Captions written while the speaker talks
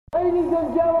Ladies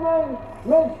and gentlemen,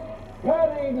 Miss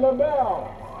Patti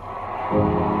LaBelle.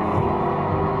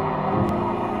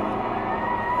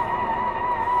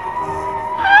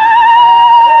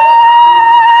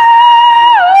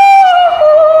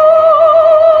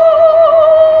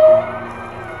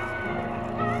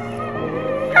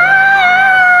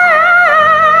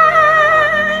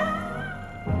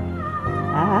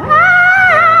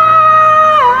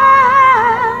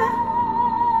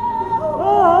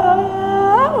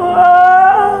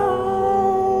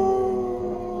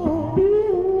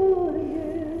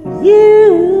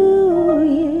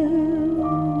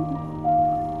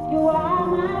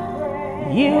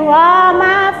 You are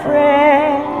my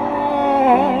friend.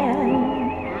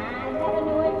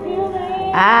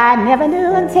 I never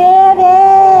knew until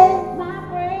then.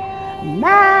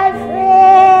 My friend.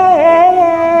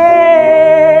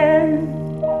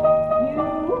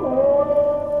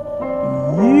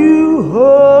 You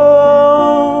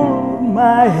hold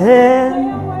my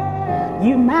hand.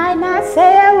 You might not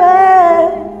say a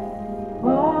word,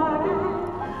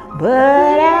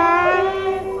 but I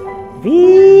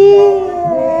feel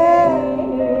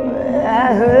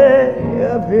I heard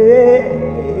your prayer.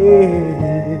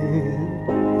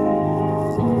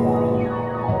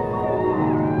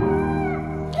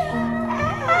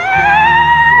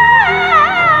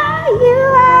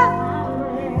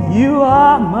 You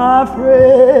are my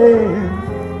friend.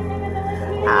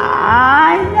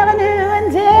 I never knew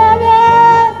until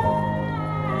then.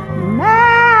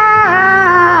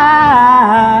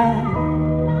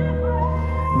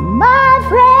 My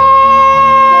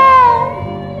friend,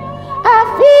 I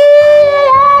feel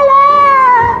your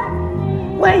love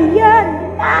when you're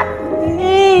not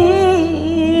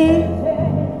near.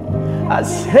 I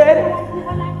said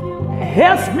it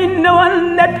helps me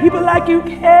knowing that people like you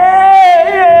care.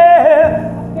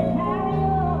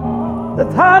 The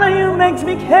thought of you makes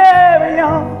me carry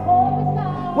on.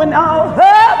 When all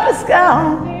hope is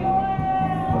gone,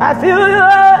 I feel your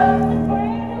love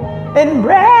in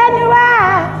brand new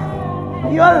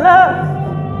eyes. Your love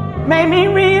made me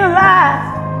realize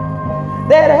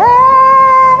that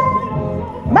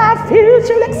my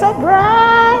future looks so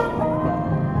bright.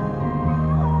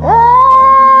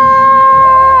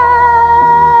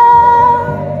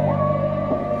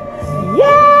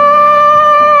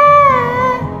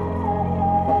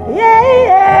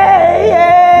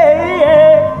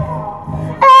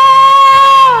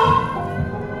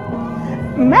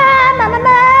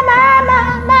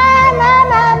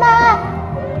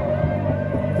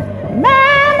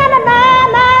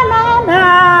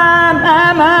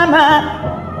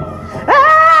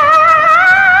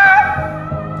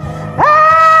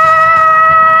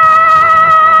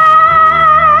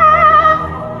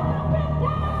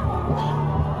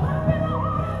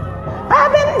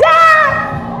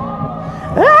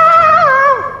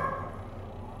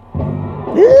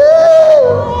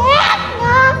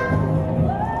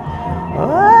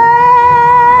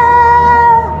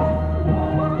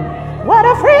 What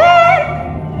a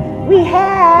friend we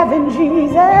have in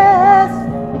Jesus.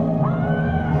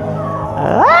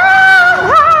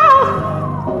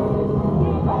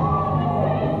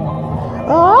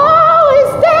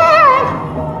 Always there.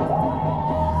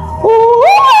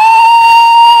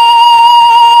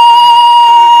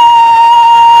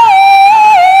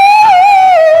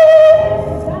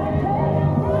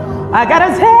 I gotta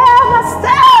tell my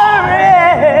story.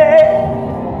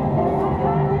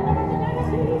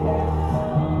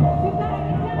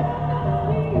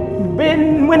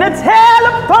 Been when the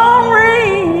telephone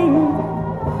rings.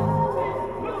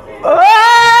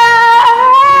 Oh,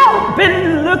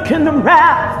 been looking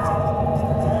around,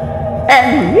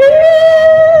 and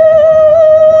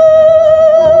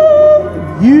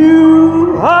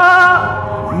you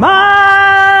are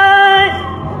mine.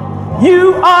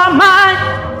 You are mine.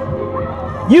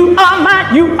 You are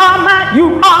mine, you are mine,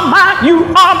 you are mine, you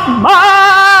are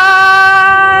mine.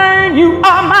 You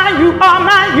are mine, you are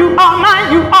mine, you are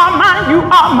mine, you are mine, you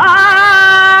are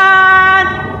mine.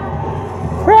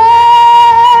 Friend,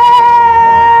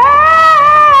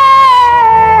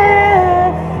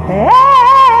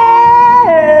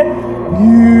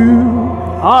 you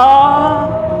are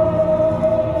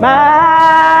mine.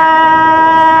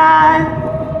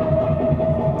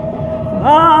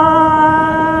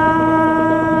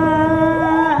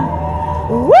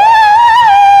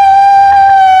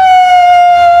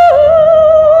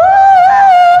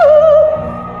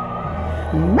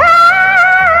 My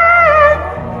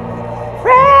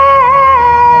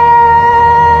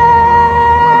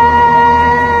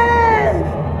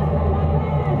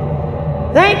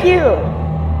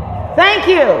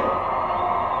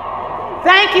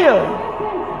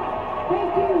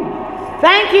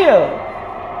Thank you.